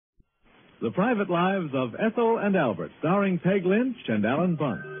The Private Lives of Ethel and Albert, starring Peg Lynch and Alan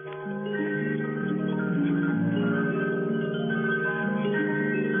Bunce.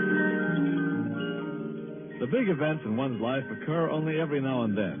 The big events in one's life occur only every now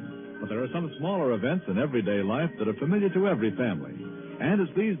and then, but there are some smaller events in everyday life that are familiar to every family. And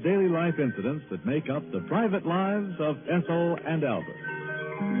it's these daily life incidents that make up the private lives of Ethel and Albert.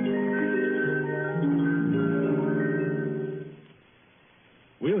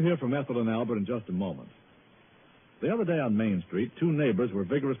 We'll hear from Ethel and Albert in just a moment. The other day on Main Street, two neighbors were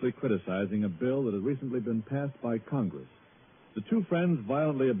vigorously criticizing a bill that had recently been passed by Congress. The two friends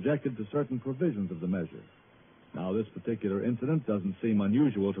violently objected to certain provisions of the measure. Now, this particular incident doesn't seem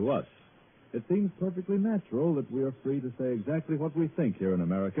unusual to us. It seems perfectly natural that we are free to say exactly what we think here in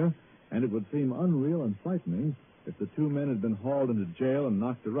America, and it would seem unreal and frightening if the two men had been hauled into jail and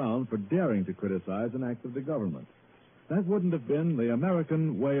knocked around for daring to criticize an act of the government. That wouldn't have been the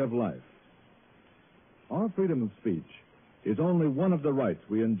American way of life. Our freedom of speech is only one of the rights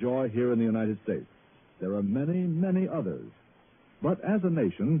we enjoy here in the United States. There are many, many others. But as a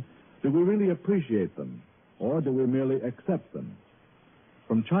nation, do we really appreciate them, or do we merely accept them?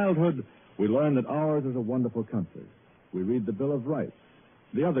 From childhood, we learn that ours is a wonderful country. We read the Bill of Rights,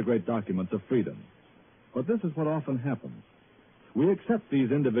 the other great documents of freedom. But this is what often happens. We accept these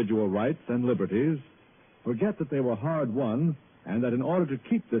individual rights and liberties, forget that they were hard-won, and that in order to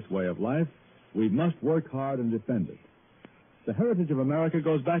keep this way of life, we must work hard and defend it. The heritage of America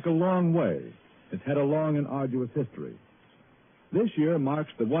goes back a long way. It's had a long and arduous history. This year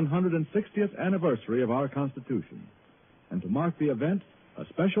marks the 160th anniversary of our Constitution. And to mark the event, a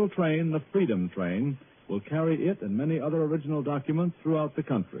special train, the Freedom Train, will carry it and many other original documents throughout the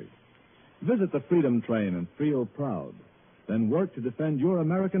country. Visit the Freedom Train and feel proud. Then work to defend your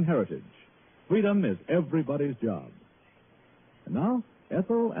American heritage. Freedom is everybody's job. And now,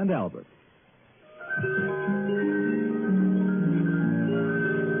 Ethel and Albert.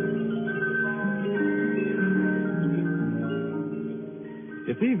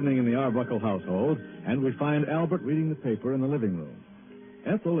 It's evening in the Arbuckle household, and we find Albert reading the paper in the living room.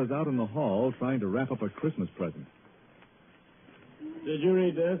 Ethel is out in the hall trying to wrap up a Christmas present. Did you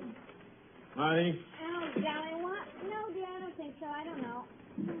read this? Honey? Oh, darling, what? No, dear, I don't think so. I don't know.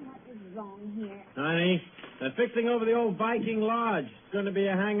 What is wrong here? Honey, they're fixing over the old Viking Lodge. It's going to be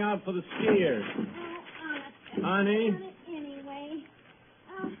a hangout for the skiers. Oh, honest. Honey? I've done it anyway.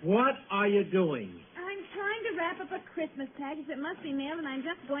 Oh, What are you doing? I'm trying to wrap up a Christmas package that must be mailed, and I'm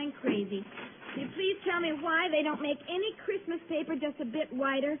just going crazy. Will you please tell me why they don't make any Christmas paper just a bit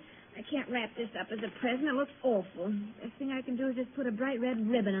wider? I can't wrap this up as a present. It looks awful. Best thing I can do is just put a bright red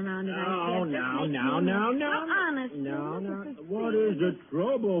ribbon around it. Oh, now. Honest. No. What is the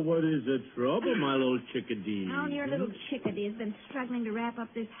trouble? What is the trouble, my little chickadee? Oh, your little chickadee has been struggling to wrap up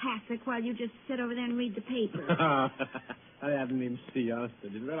this hassock while you just sit over there and read the paper. I haven't even seen you,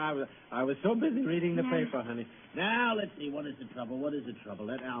 but I was so busy reading the paper, honey. Now, let's see. What is the trouble?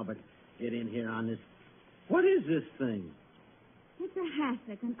 Let Albert get in here on this. What is this thing? It's a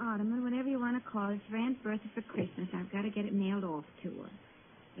hassock, an Ottoman, whatever you want to call it. It's for Aunt Bertha for Christmas. I've got to get it mailed off to her.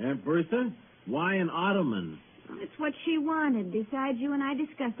 Aunt Bertha? Why an Ottoman? Well, it's what she wanted. Besides, you and I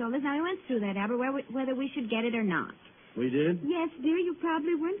discussed all this. Now, we went through that, Albert, whether we should get it or not. We did? Yes, dear, you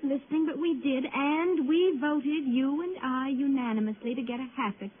probably weren't listening, but we did, and we voted, you and I, unanimously, to get a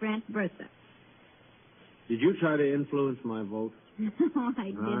hassock for Aunt Bertha. Did you try to influence my vote? No, I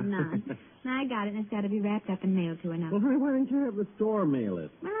did not. Now, I got it, and it's got to be wrapped up and mailed to her now. Well, honey, why didn't you have the store mail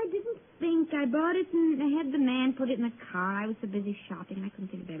it? Well, I didn't think. I bought it, and I had the man put it in the car. I was so busy shopping, and I couldn't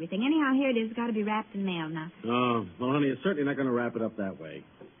think of everything. Anyhow, here it is. It's got to be wrapped and mailed now. Oh, well, honey, it's certainly not going to wrap it up that way.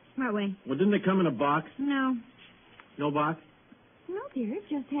 What way? Well, didn't it come in a box? No. No box? No, dear. It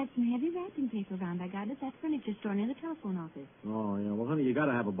just had some heavy wrapping paper around. I got it at that furniture store near the telephone office. Oh, yeah. Well, honey, you got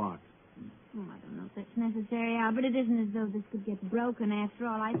to have a box. Oh, I don't know if that's necessary, Albert. It isn't as though this could get broken after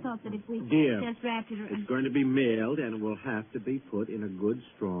all. I thought that if we Dear, just wrapped it... It's going to be mailed, and it will have to be put in a good,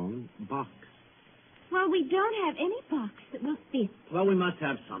 strong box. Well, we don't have any box that will fit. Well, we must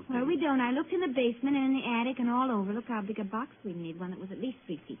have something. Well, we don't. I looked in the basement and in the attic and all over. Look how big a box we need. One that was at least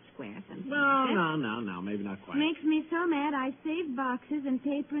 3 feet square or something. No. Maybe not quite. Makes me so mad. I save boxes and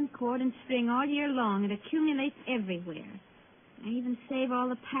paper and cord and string all year long. It accumulates everywhere. I even save all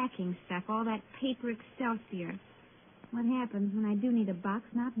the packing stuff, all that paper excelsior. What happens when I do need a box?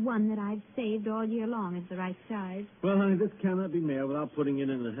 Not one that I've saved all year long is the right size. Well, honey, this cannot be mailed without putting it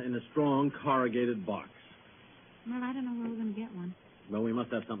in a strong corrugated box. Well, I don't know where we're going to get one. Well, we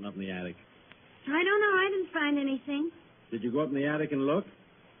must have something up in the attic. I don't know. I didn't find anything. Did you go up in the attic and look?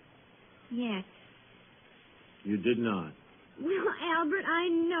 Yes. You did not. Well, Albert, I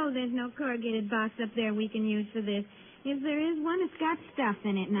know there's no corrugated box up there we can use for this. If there is one, it's got stuff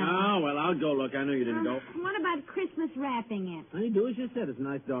in it now. Oh, well, I'll go look. I know you didn't go. What about Christmas wrapping it? Honey, do as you said. It's a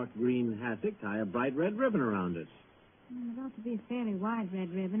nice dark green hassock. Tie a bright red ribbon around it. Well, it ought to be a fairly wide red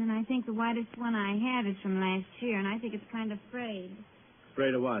ribbon, and I think the widest one I have is from last year, and I think it's kind of frayed.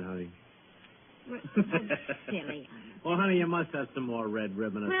 Afraid of what, honey? Silly. Well, honey, you must have some more red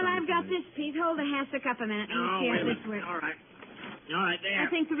ribbon or Well, something. I've got this piece. Hold the hassock up a minute. Let me see how this works. All right. All right, there. I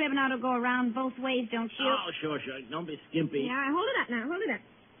think the ribbon ought to go around both ways, don't you? Oh, sure. Don't be skimpy. Yeah, hold it up now. Hold it up.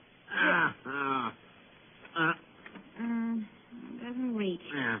 Doesn't reach.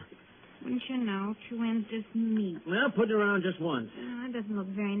 Yeah. Wouldn't you know? Two ends just meet. Well, put it around just once. That doesn't look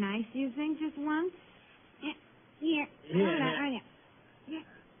very nice. Do you think just once? Yeah. Here. Here, Hold it up. here.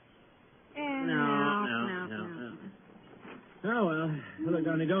 Yeah. No. Oh, well, look,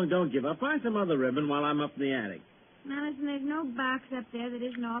 honey, don't give up. Find some other ribbon while I'm up in the attic. Now, listen, there's no box up there that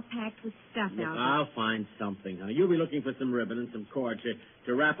isn't all packed with stuff Look, out I'll find something, honey. You'll be looking for some ribbon and some cord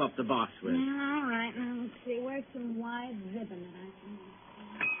to wrap up the box with. there. All right. Now, let's see. Where's some wide ribbon that I can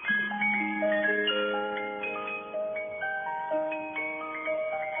use?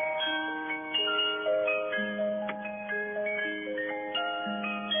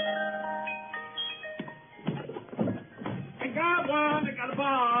 I got one. I got a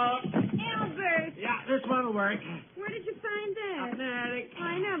box. Albert! Yeah, this one will work. Where did you find that? Up in the attic.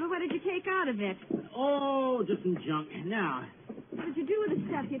 I know, but what did you take out of it? Oh, just some junk. Now, What did you do with the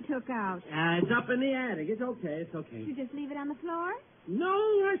stuff you took out? it's up in the attic. It's okay. Did you just leave it on the floor? No,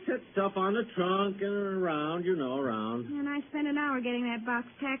 I set stuff on the trunk and around, around. And I spent an hour getting that box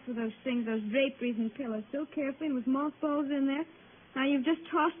packed with those things, those draperies and pillows, so carefully and with mothballs in there. Now you've just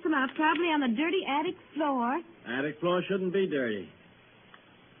tossed them out, probably on the dirty attic floor. Attic floor shouldn't be dirty.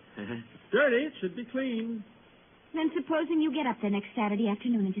 Dirty, it should be clean. Then supposing you get up there next Saturday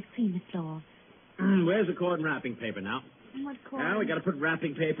afternoon and just clean the floor. Where's the cord and wrapping paper now? And what cord? Now we got to put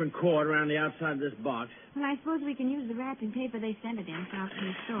wrapping paper and cord around the outside of this box. Well, I suppose we can use the wrapping paper they send it in out from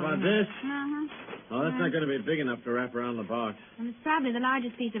the store. What, this? Uh-huh. Oh, that's not going to be big enough to wrap around the box. And it's probably the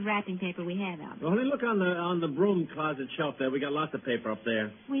largest piece of wrapping paper we have out. Well, honey, look on the broom closet shelf there. We got lots of paper up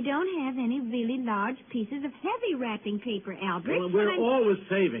there. We don't have any really large pieces of heavy wrapping paper, Albert. Well, we're always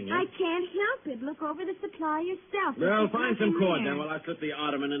saving it. I can't help it. Look over the supply yourself. Well, There's find some nothing cord there. then while I slip the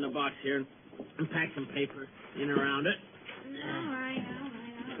ottoman in the box here and pack some paper in around it. All right.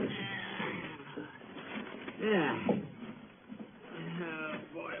 Yeah. Oh,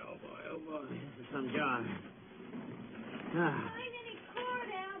 boy. This is some job. Find any cord,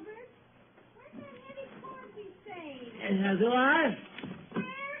 Albert? Where's that heavy cord we saved? Do I?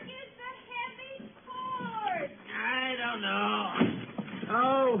 Where is the heavy cord? I don't know.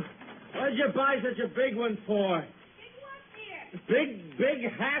 Oh, what did you buy such a big one for? Big one here.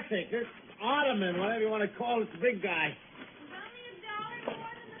 Big hassock. This Ottoman, whatever you want to call it, the big guy. It's only $1 more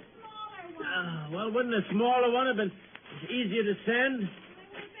than the smaller one. Well, wouldn't the smaller one have been easier to send? It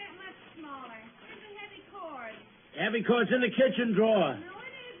wasn't that much smaller. Here's the heavy cord. Heavy cord's in the kitchen drawer. No,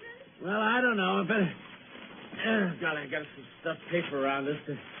 it isn't. Well, I don't know. I better. I got some stuffed paper around this.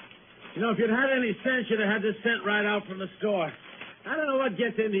 If you'd had any sense, you'd have had this sent right out from the store. I don't know what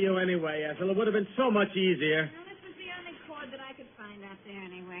gets into you anyway, Ethel. It would have been so much easier. Well, this was the only cord that I could find out there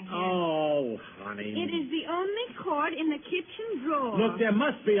anyway. Here. Oh, honey. It is the only cord in the kitchen drawer. Look, there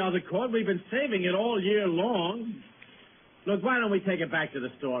must be other cord. We've been saving it all year long. Look, why don't we take it back to the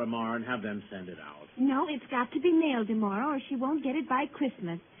store tomorrow and have them send it out? No, it's got to be mailed tomorrow or she won't get it by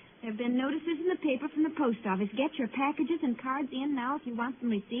Christmas. There have been notices in the paper from the post office. Get your packages and cards in now if you want them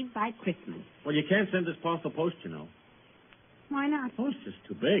received by Christmas. Well, you can't send this parcel post, Why not? Post is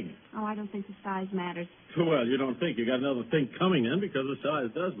too big. Oh, I don't think the size matters. Well, you don't think. You got another thing coming then because the size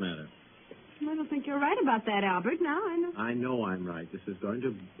does matter. I don't think you're right about that, Albert. Now I know. I know I'm right. This is going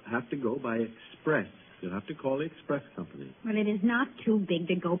to have to go by express. You'll have to call the express company. Well, it is not too big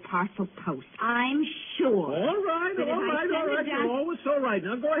to go parcel post. I'm sure. All right. But if I send it down- You're always so right.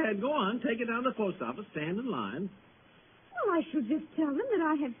 Now, go ahead. Go on. Take it down to the post office. Stand in line. Well, I should just tell them that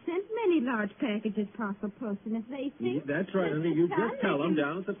I have sent many large packages parcel post, and if they think... That's right, honey. that You it's done, just tell they them can-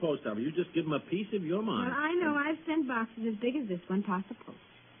 down at the post office. You just give them a piece of your mind. Well, I know I've sent boxes as big as this one parcel post.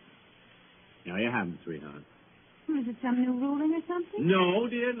 No, you haven't, sweetheart. Is it some new ruling or something? No,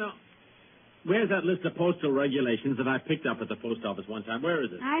 dear, no. Where's that list of postal regulations that I picked up at the post office one time? Where is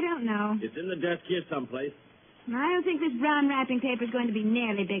it? I don't know. It's in the desk here someplace. I don't think this brown wrapping paper is going to be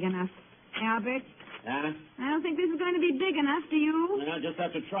nearly big enough. Albert, Huh? I don't think this is going to be big enough, do you? Well, I'll just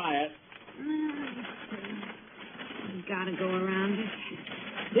have to try it. You've got to go around it.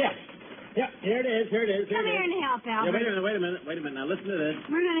 Here. Yep, here it is. Come here and help, Yeah, Albert. wait a minute. Now, listen to this.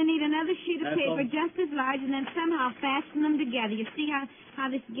 We're going to need another sheet of Ethel. paper just as large and then somehow fasten them together. You see how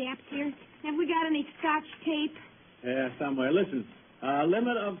this gap's here? Have we got any Scotch tape? Yeah, somewhere. Listen,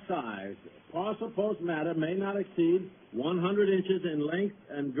 limit of size. Parcel post matter may not exceed 100 inches in length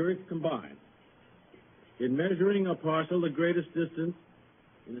and girth combined. In measuring a parcel, the greatest distance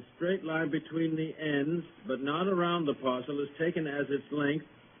in a straight line between the ends, but not around the parcel, is taken as its length,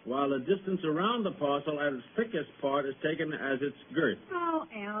 while the distance around the parcel at its thickest part is taken as its girth. Oh,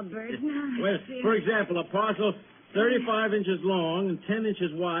 Albert. Well, for example, a parcel 35 inches long and 10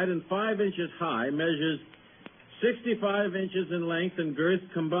 inches wide and 5 inches high measures 65 inches in length and girth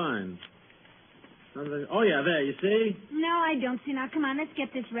combined. Oh, yeah, there, you see? No, I don't see. Now, come on, let's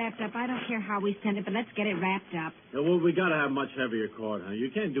get this wrapped up. I don't care how we send it, but let's get it wrapped up. Well, we got to have much heavier cord, honey. You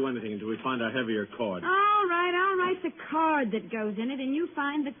can't do anything until we find a heavier cord. All right, I'll write the card that goes in it, and you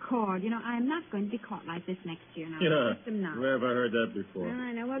find the cord. You know, I'm not going to be caught like this next year now. Yeah, Just am not. where have I heard that before?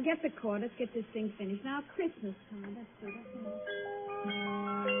 I know. Well, get the cord. Let's get this thing finished. Now, Christmas card. That's good.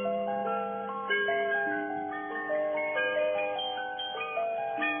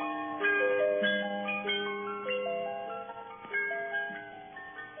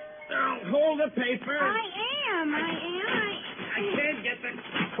 Hold the paper. I am. I can't get the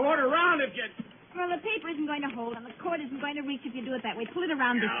cord around if you... Well, the paper isn't going to hold, and the cord isn't going to reach if you do it that way. Pull it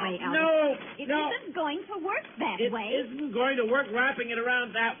around this way, Albert. It isn't going to work that way. It isn't going to work wrapping it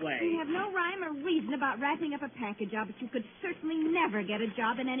around that way. We have no rhyme or reason about wrapping up a package, Albert. You could certainly never get a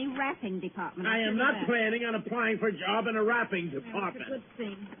job in any wrapping department. I am not planning on applying for a job in a wrapping department. That's a good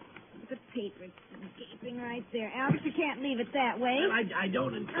thing. The paper gaping right there. Albert, you can't leave it that way. Well, I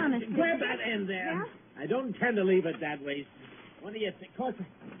don't intend Honestly. to... Grab that end there. Yeah? I don't intend to leave it that way. What do you think? Of course,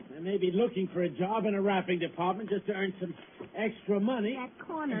 I may be looking for a job in a wrapping department just to earn some extra money. That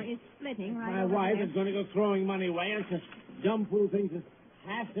corner is splitting right My over wife there. is going to go throwing money away and just dumb fool things as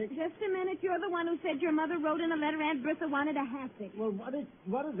hassock. Just a minute. You're the one who said your mother wrote in a letter Aunt Bertha wanted a hassock. Well, what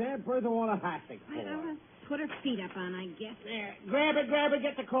does Aunt Bertha want a hassock for? Well, put her feet up on, I guess. There, grab it,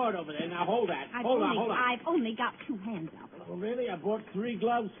 get the cord over there. Now, hold that. Hold on. I've only got 2 hands, Albert. Well, really? I bought 3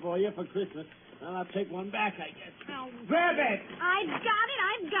 gloves for you for Christmas. Well, I'll take one back, I guess. Oh, Grab it! I've got it.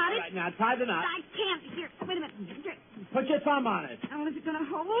 All right, now, tie the knot. I can't. Here, wait a minute. Put your thumb on it. Oh, is it going to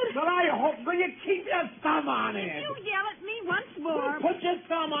hold? Well, I hope. Will you keep your thumb on it? You yell at me once more. Put your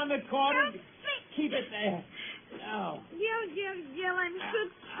thumb on the cord and Don't keep it there. No. Yell. I'm so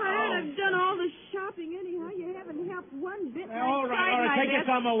tired. I've done all the shopping anyhow. You haven't helped one bit. All right. Take your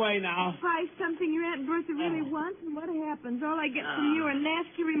thumb away now. Buy something your Aunt Bertha really wants, and what happens? All I get from you are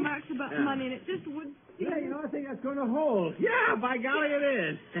nasty remarks about money, and it just would... Yeah, I think that's going to hold. Yeah, by golly, it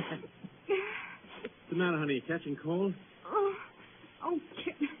is. What's the matter, honey? You catching cold? Oh,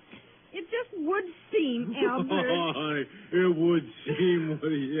 it just would seem, Albert. Oh, it would seem.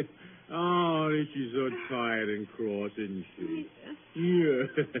 Oh, she's so tired and cross, isn't she? Yeah,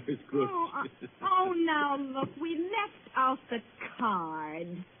 it's good. Now, look, we left out the card.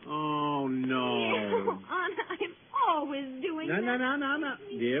 Oh, no. I'm always doing that. No.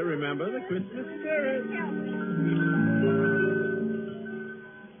 Dear, remember the Christmas spirit.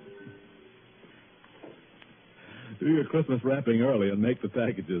 Do your Christmas wrapping early and make the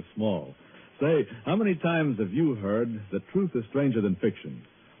packages small. Say, how many times have you heard that truth is stranger than fiction?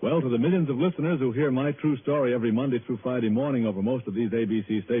 Well, to the millions of listeners who hear My True Story every Monday through Friday morning over most of these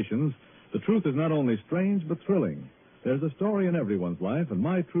ABC stations, the truth is not only strange but thrilling. There's a story in everyone's life, and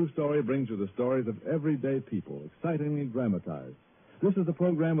My True Story brings you the stories of everyday people, excitingly dramatized. This is the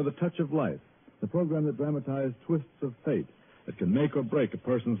program with a touch of life, the program that dramatizes twists of fate that can make or break a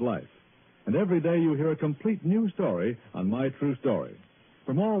person's life. And every day you hear a complete new story on My True Story.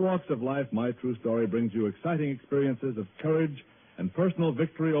 From all walks of life, My True Story brings you exciting experiences of courage and personal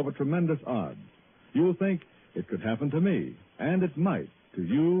victory over tremendous odds. You'll think, it could happen to me, and it might, to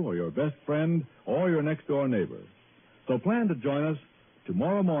you or your best friend or your next-door neighbor. So plan to join us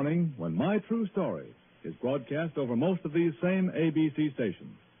tomorrow morning when My True Story is broadcast over most of these same ABC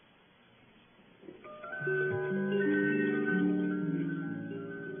stations.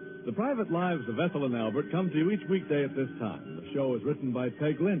 The Private Lives of Ethel and Albert come to you each weekday at this time. The show is written by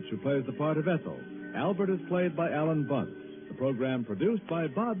Peg Lynch, who plays the part of Ethel. Albert is played by Alan Bunce. The program produced by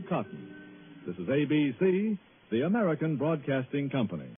Bob Cotton. This is ABC, the American Broadcasting Company.